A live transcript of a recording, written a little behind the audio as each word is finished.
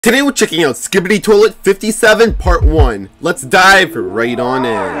Today we're checking out Skibidi Toilet 57 Part 1. Let's dive right on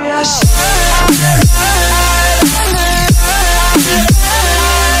in.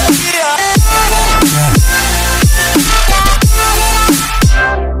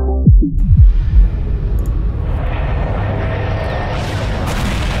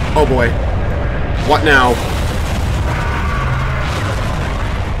 Oh boy. What now?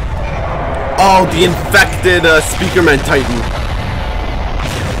 Oh, the infected Speakerman Titan.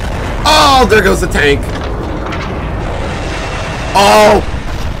 Oh, there goes the tank. Oh,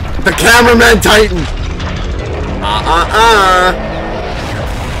 the cameraman Titan.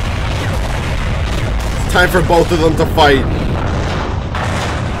 It's time for both of them to fight.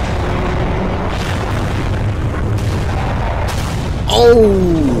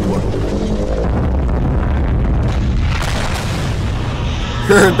 Oh.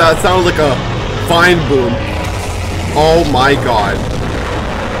 That sounds like a fine boom. Oh my god.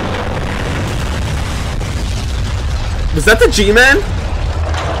 Was that the G-Man?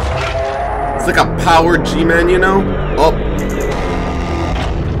 It's like a powered G-Man, you know? Oh.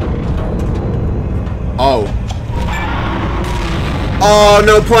 Oh. Oh,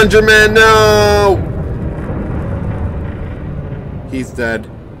 no, Plunger Man, no! He's dead.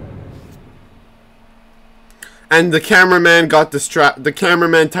 And the cameraman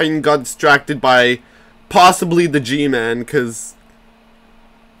Titan got distracted by possibly the G-Man, because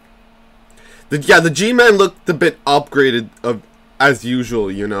the G-Man looked a bit upgraded as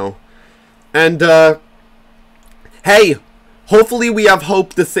usual, you know. And, hey, hopefully we have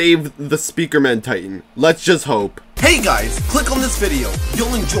hope to save the Speakerman Titan. Let's just hope. Hey guys, click on this video.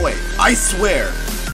 You'll enjoy it, I swear.